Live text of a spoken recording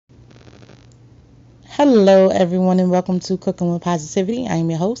Hello, everyone, and welcome to Cooking with Positivity. I am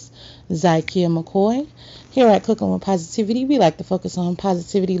your host, Zykia McCoy. Here at Cooking with Positivity, we like to focus on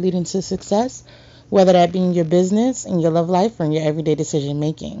positivity leading to success, whether that be in your business, in your love life, or in your everyday decision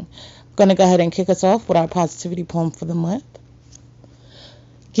making. I'm going to go ahead and kick us off with our positivity poem for the month.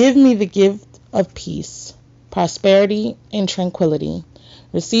 Give me the gift of peace, prosperity, and tranquility.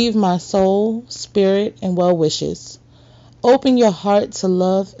 Receive my soul, spirit, and well wishes. Open your heart to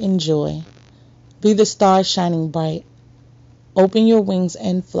love and joy. Be the star shining bright. Open your wings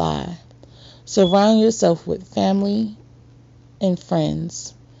and fly. Surround yourself with family and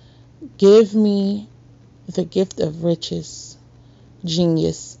friends. Give me the gift of riches,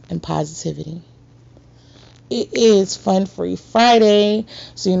 genius, and positivity. It is Fun Free Friday,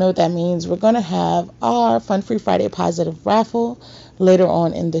 so you know what that means. We're going to have our Fun Free Friday positive raffle later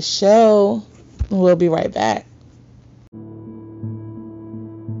on in the show. We'll be right back.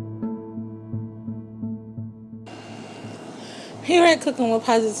 Here at Cooking with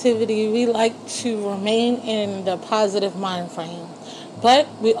Positivity, we like to remain in the positive mind frame, but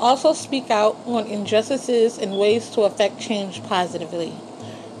we also speak out on injustices and ways to affect change positively.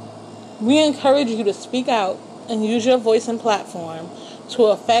 We encourage you to speak out and use your voice and platform to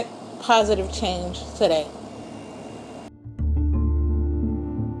affect positive change today.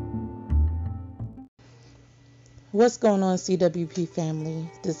 What's going on, CWP family?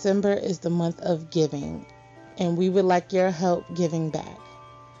 December is the month of giving, and we would like your help giving back.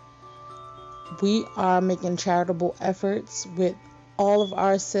 We are making charitable efforts with all of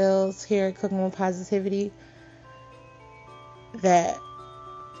our sales here at Cooking with Positivity that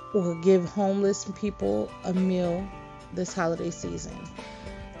will give homeless people a meal this holiday season.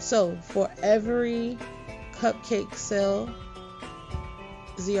 So for every cupcake sale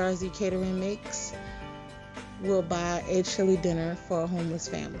ZRZ Catering makes, we'll buy a chili dinner for a homeless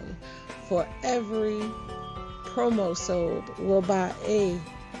family. For every promo sold, we'll buy a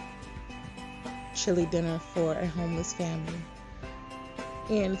chili dinner for a homeless family.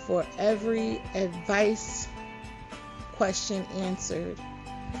 And for every advice question answered,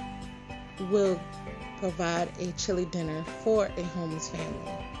 we'll provide a chili dinner for a homeless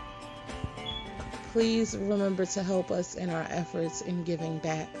family. Please remember to help us in our efforts in giving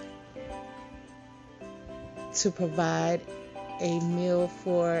back to provide a meal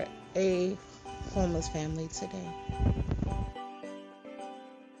for a homeless family today.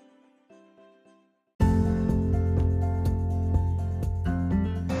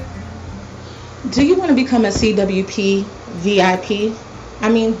 Do you want to become a CWP VIP? I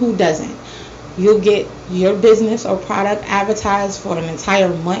mean, who doesn't? You'll get your business or product advertised for an entire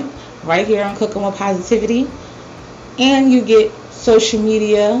month right here on Cooking with Positivity. And you get social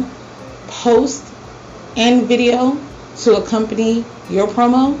media posts and video to accompany your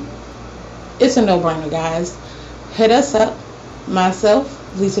promo. It's a no-brainer, guys. Hit us up,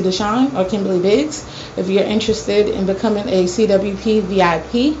 myself, Lisa Deshawn, or Kimberly Biggs, if you're interested in becoming a CWP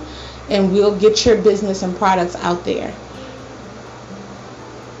VIP, and we'll get your business and products out there.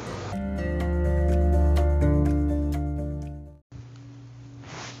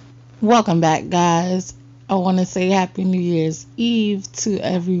 Welcome back, guys. I want to say Happy New Year's Eve to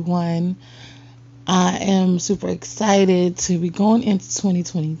everyone. I am super excited to be going into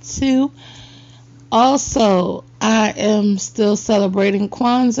 2022. Also, I am still celebrating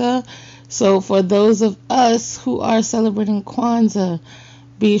Kwanzaa. So for those of us who are celebrating Kwanzaa,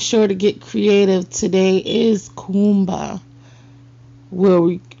 be sure to get creative. Today is Kuumba, where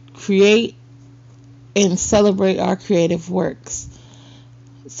we create and celebrate our creative works.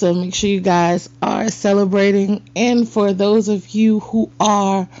 So make sure you guys are celebrating. And for those of you who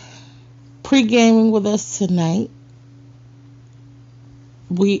are pre-gaming with us tonight,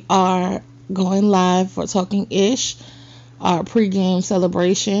 we are going live for Talking Ish, our pre-game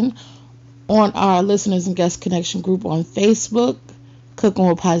celebration, on our Listeners and Guest Connection group on Facebook, Cooking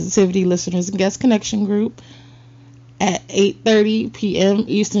with Positivity Listeners and Guest Connection group, at 8:30 p.m.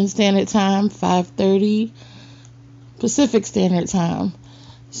 Eastern Standard Time, 5:30 Pacific Standard Time.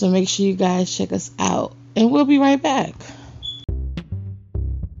 So make sure you guys check us out, and we'll be right back.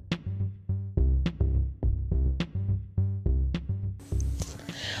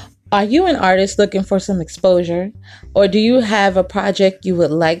 Are you an artist looking for some exposure? Or do you have a project you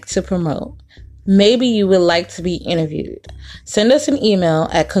would like to promote? Maybe you would like to be interviewed. Send us an email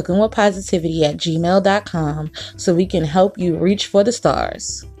at cookingwithpositivity@gmail.com so we can help you reach for the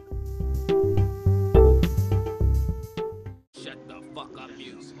stars.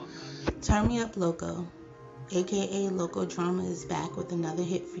 Turn Me Up Loco, aka Loco Drama, is back with another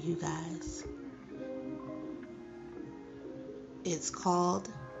hit for you guys. It's called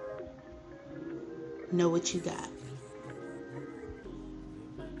Know what you got.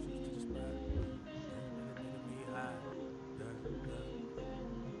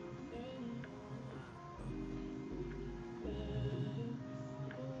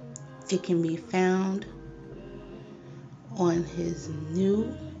 It can be found on his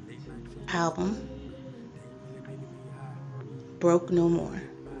new album, Broke No More.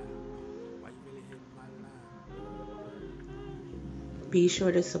 Be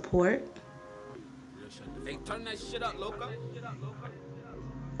sure to support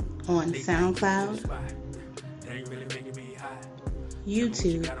on SoundCloud,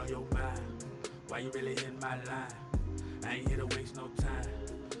 YouTube,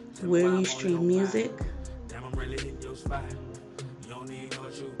 where you stream music,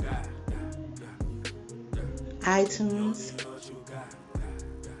 iTunes,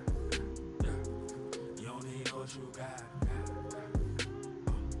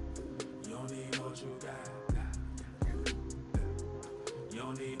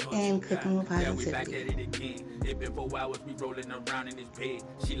 and Cooking with Positivity. It been 4 hours, we rolling around in this bed.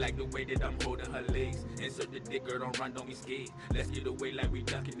 She like the way that I'm holding her legs. Insert the dick, girl, don't run, don't be scared. Let's get away like we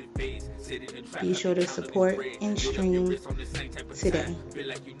ducking the face. Sit in the trap. Be sure to support and stream today. Feel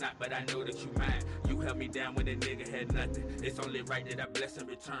like you not, but I know that you mine. You held me down when a nigga had nothing. It's only right that I bless in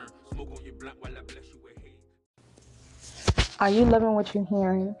return. Smoke on your blunt while I bless you with hate. Are you loving what you're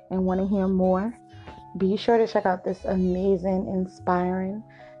hearing and want to hear more? Be sure to check out this amazing, inspiring,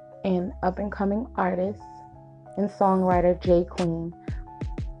 and up-and-coming artist and songwriter, J Queen.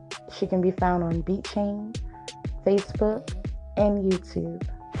 She can be found on BeatChain, Facebook, and YouTube.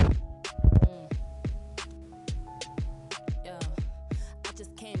 Yo, I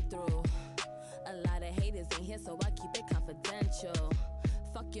just came through. A lot of haters in here, so I keep it confidential.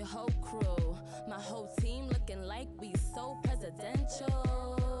 Fuck your whole crew. My whole team looking like we so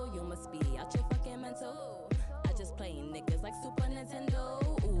presidential. You must be out your fucking mental. I just play niggas like Super Nintendo.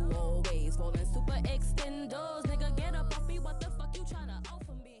 Ooh, always rolling super extendos. Nigga, get up off me. What the fuck you tryna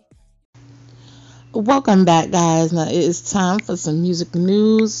offer me? Welcome back, guys. Now it is time for some music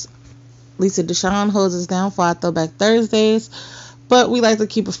news. Lisa Deshawn holds us down for our Throwback Thursdays, but we like to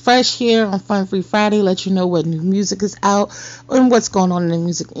keep it fresh here on Fun Free Friday, let you know what new music is out and what's going on in the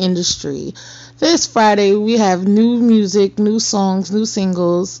music industry. This Friday, we have new music, new songs, new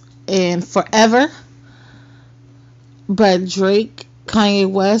singles, and Forever by Drake, Kanye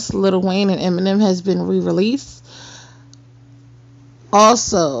West, Lil Wayne, and Eminem has been re-released.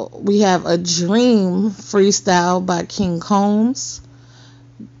 Also, we have A Dream freestyle by King Combs.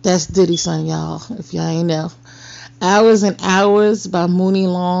 That's Diddy's son, y'all, if y'all ain't know. Hours and Hours by Mooney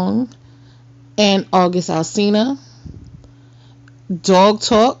Long and August Alsina. Dog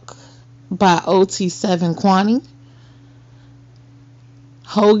Talk by OT7 Kwani.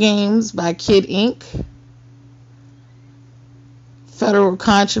 Whole Games by Kid Ink. Federal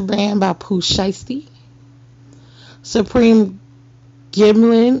Contraband by Pooh Shiesty. Supreme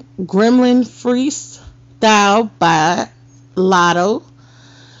Gremlin Freestyle by Lotto.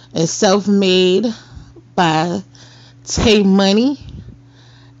 And Self-Made by Tay Money.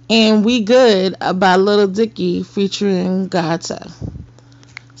 And We Good by Lil Dicky featuring Gata.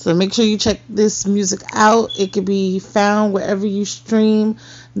 So make sure you check this music out. It can be found wherever you stream,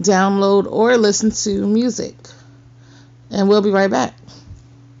 download, or listen to music. And we'll be right back.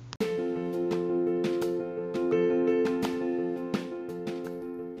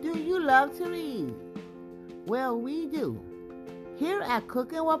 Do you love to read? Well, we do. Here at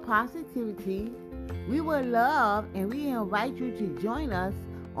Cooking with Positivity, we would love and we invite you to join us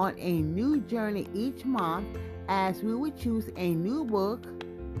on a new journey each month as we would choose a new book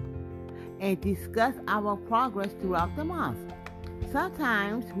and discuss our progress throughout the month.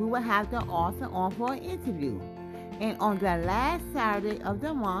 Sometimes we will have the author on for an interview. And on the last Saturday of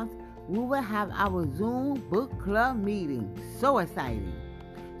the month, we will have our Zoom book club meeting. So exciting.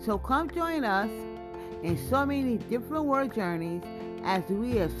 So come join us in so many different word journeys as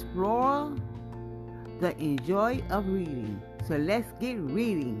we explore the enjoy of reading. So let's get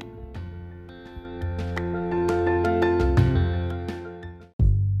reading.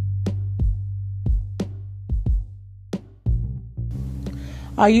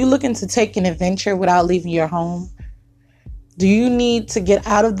 Are you looking to take an adventure without leaving your home? Do you need to get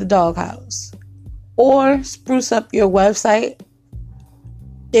out of the doghouse or spruce up your website?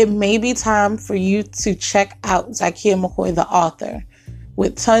 It may be time for you to check out Zykia McCoy, the author,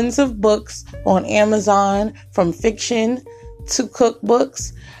 with tons of books on Amazon, from fiction to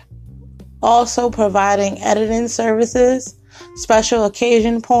cookbooks, also providing editing services, special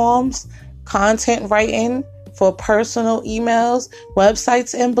occasion poems, content writing for personal emails,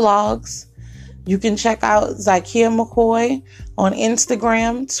 websites, and blogs. You can check out Zykia McCoy on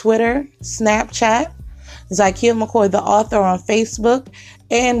Instagram, Twitter, Snapchat, Zykia McCoy, the author, on Facebook,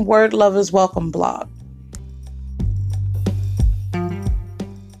 and Word Lovers Welcome blog.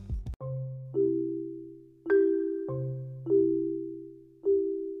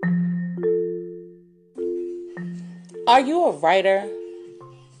 Are you a writer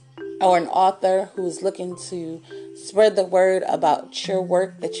or an author who's looking to spread the word about your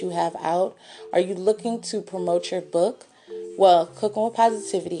work that you have out? Are you looking to promote your book? Well, Cooking with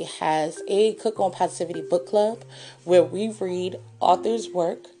Positivity has a Cooking with Positivity book club where we read authors'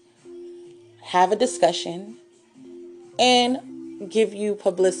 work, have a discussion, and give you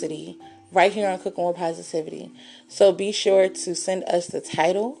publicity right here on Cooking with Positivity. So be sure to send us the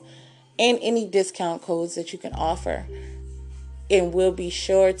title and any discount codes that you can offer. And we'll be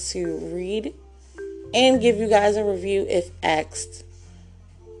sure to read and give you guys a review if asked.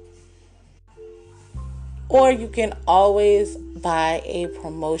 Or you can always buy a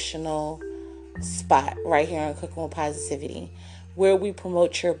promotional spot right here on Cooking with Positivity where we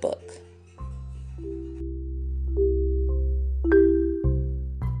promote your book.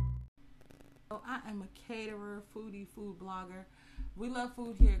 I am a caterer, foodie, food blogger. We love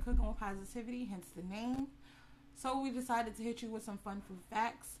food here at Cooking with Positivity, hence the name. So we decided to hit you with some fun food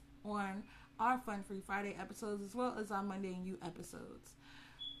facts on our Fun Free Friday episodes as well as our Monday and You episodes.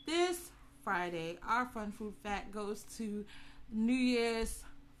 This Friday, our fun food fact goes to New Year's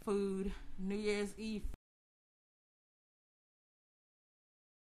food, New Year's Eve.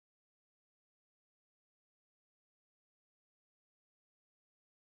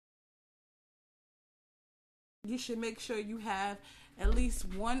 You should make sure you have at least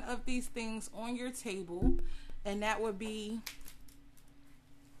one of these things on your table, and that would be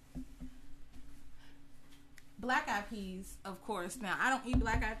black eyed peas, of course. Now, I don't eat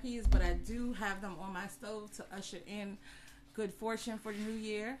black eyed peas, but I do have them on my stove to usher in good fortune for the new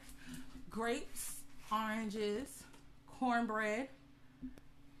year. Grapes, oranges, cornbread,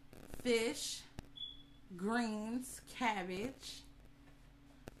 fish, greens, cabbage,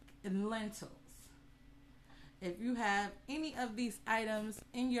 and lentils. If you have any of these items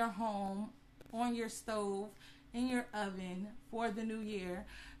in your home, on your stove, in your oven for the new year,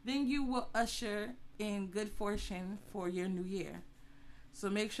 then you will usher in good fortune for your new year.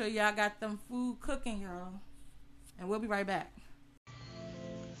 So make sure y'all got them food cooking, y'all. And we'll be right back.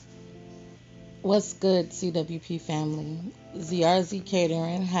 What's good, CWP family? ZRZ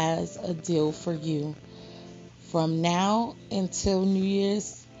Catering has a deal for you. From now until New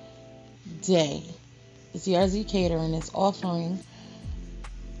Year's Day, ZRZ Catering is offering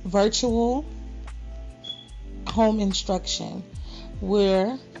virtual home instruction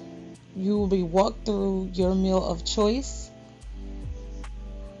where you will be walked through your meal of choice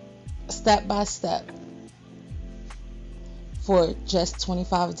step by step for just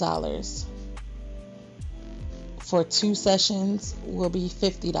 $25. For 2 sessions will be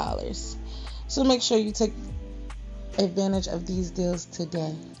 $50. So make sure you take advantage of these deals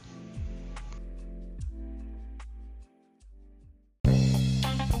today.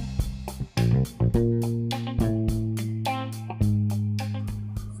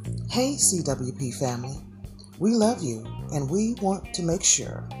 Hey CWP family, we love you and we want to make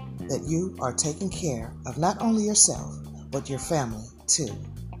sure that you are taking care of not only yourself, but your family too.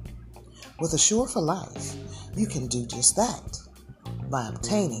 With Assure for Life, you can do just that by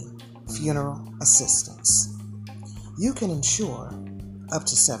obtaining funeral assistance. You can insure up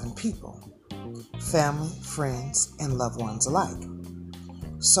to 7 people, family, friends, and loved ones alike.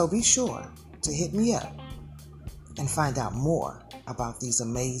 So be sure to hit me up and find out more about these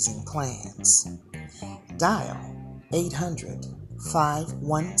amazing plans. Dial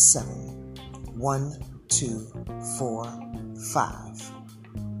 800-517-1245.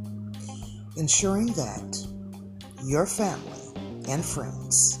 Ensuring that your family and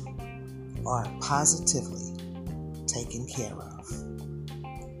friends are positively taken care of.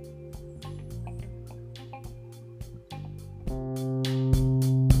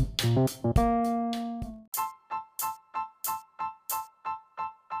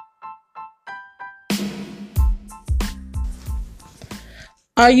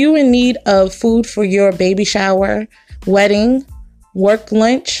 Are you in need of food for your baby shower, wedding, work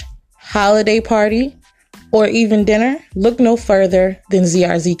lunch, holiday party, or even dinner? Look no further than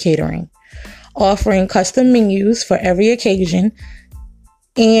ZRZ Catering, offering custom menus for every occasion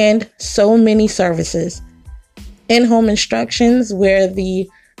and so many services. In-home instructions where the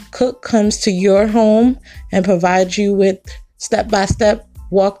cook comes to your home and provides you with step-by-step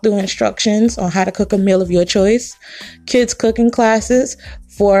walkthrough instructions on how to cook a meal of your choice. Kids cooking classes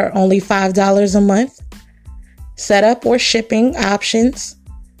for only $5 a month. Setup or shipping options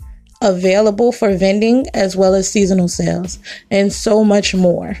available for vending as well as seasonal sales, and so much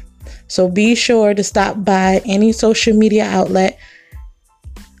more. So be sure to stop by any social media outlet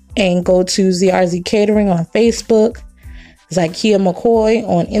and go to ZRZ Catering on Facebook, Zykia McCoy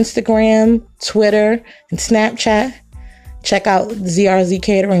on Instagram, Twitter, and Snapchat. Check out ZRZ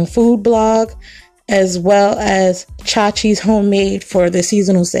Catering food blog, as well as Chachi's Homemade for the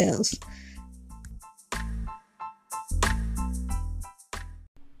seasonal sales.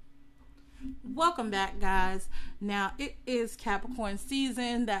 Welcome back, guys. Now it is Capricorn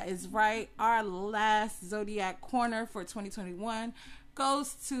season. That is right. Our last zodiac corner for 2021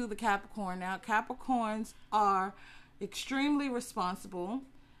 goes to the Capricorn. Now, Capricorns are extremely responsible,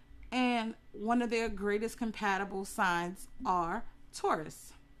 and one of their greatest compatible signs are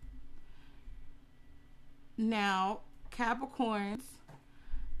Taurus. Now, Capricorns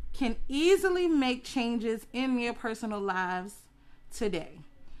can easily make changes in their personal lives today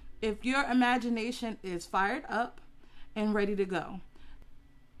if your imagination is fired up and ready to go.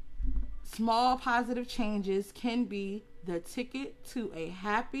 Small positive changes can be the ticket to a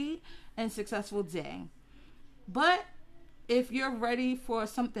happy and successful day. But if you're ready for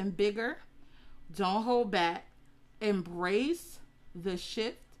something bigger, don't hold back. Embrace the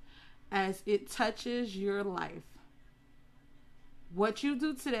shift as it touches your life. What you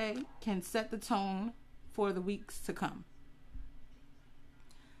do today can set the tone for the weeks to come.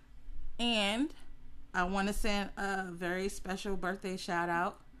 And I want to send a very special birthday shout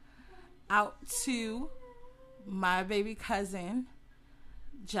out to my baby cousin,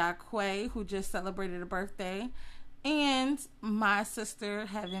 Jacquay, who just celebrated a birthday, and my sister,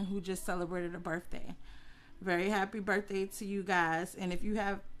 Heaven, who just celebrated a birthday. Very happy birthday to you guys. And if you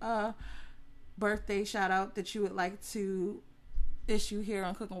have a birthday shout out that you would like to issue here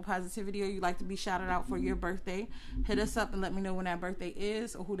on Cooking with Positivity, or you'd like to be shouted out for your birthday, hit us up and let me know when that birthday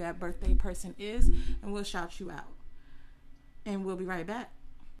is or who that birthday person is, and we'll shout you out. And we'll be right back.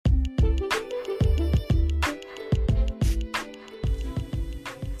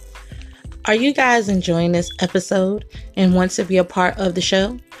 Are you guys enjoying this episode and want to be a part of the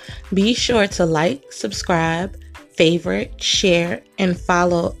show? Be sure to like, subscribe, favorite, share, and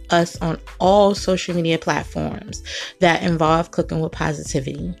follow us on all social media platforms that involve Cooking with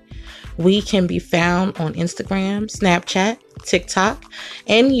Positivity. We can be found on Instagram, Snapchat, TikTok,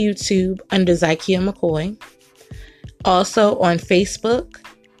 and YouTube under Zykia McCoy. Also on Facebook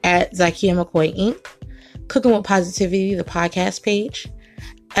at Zykia McCoy Inc., Cooking with Positivity, the podcast page,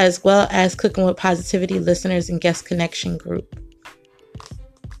 as well as Cooking with Positivity Listeners and Guest Connection Group,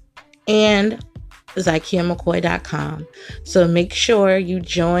 and ZykiaMcCoy.com. So make sure you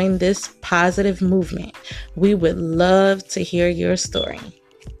join this positive movement. We would love to hear your story.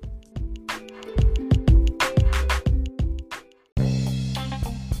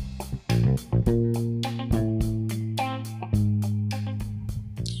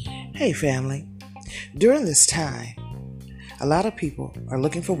 Hey family, during this time, a lot of people are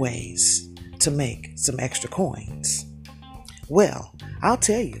looking for ways to make some extra coins. Well, I'll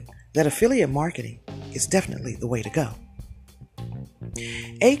tell you that affiliate marketing is definitely the way to go.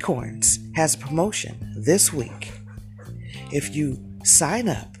 Acorns has a promotion this week. If you sign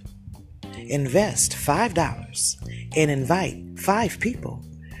up, invest $5, and invite 5 people,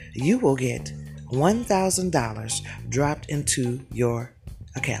 you will get $1,000 dropped into your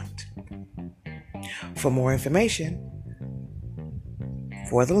account. For more information,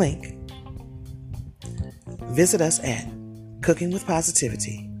 for the link, visit us at Cooking with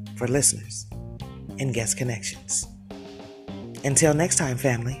Positivity for Listeners and Guest Connections. Until next time,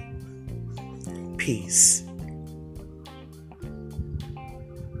 family, peace.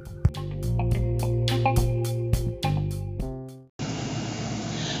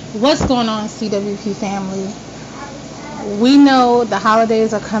 What's going on, CWP family? We know the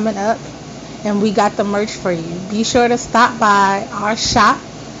holidays are coming up, and we got the merch for you. Be sure to stop by our shop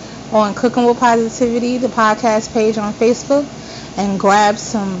on Cooking with Positivity, the podcast page on Facebook, and grab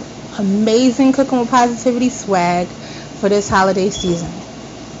some amazing Cooking with Positivity swag for this holiday season.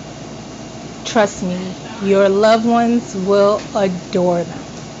 Trust me, your loved ones will adore them.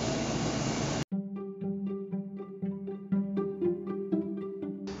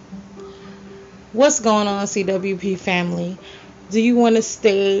 What's going on, CWP family? Do you want to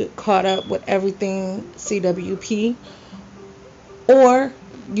stay caught up with everything CWP? Or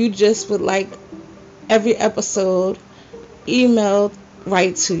you just would like every episode emailed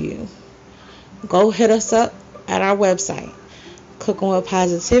right to you? Go hit us up at our website,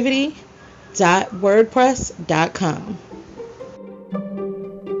 cookingwithpositivity.wordpress.com.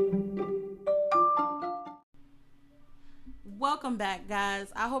 welcome back, guys.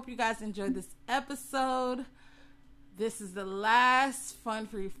 I hope you guys enjoyed this episode. This is the last Fun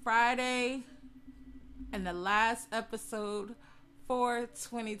Free Friday and the last episode for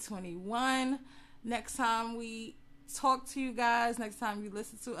 2021. Next time we talk to you guys, next time you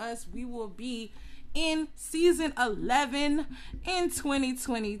listen to us, we will be in season 11 in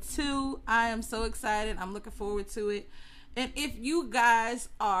 2022. I am so excited. I'm looking forward to it. And if you guys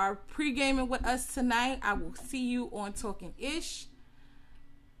are pre-gaming with us tonight, I will see you on Talking Ish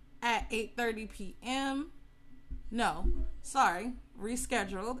at 8:30 p.m. No, sorry,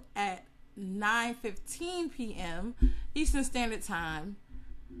 rescheduled at 9:15 p.m. Eastern Standard Time,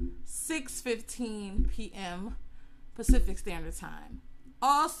 6:15 p.m. Pacific Standard Time.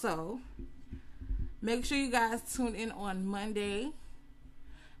 Also, make sure you guys tune in on Monday.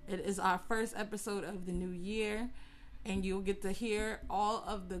 It is our first episode of the new year, and you'll get to hear all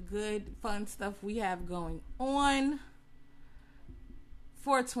of the good, fun stuff we have going on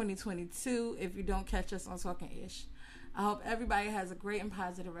for 2022 if you don't catch us on Talking Ish. I hope everybody has a great and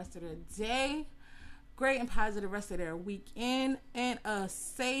positive rest of their day, great and positive rest of their weekend, and a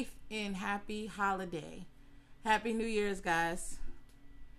safe and happy holiday. Happy New Year's, guys.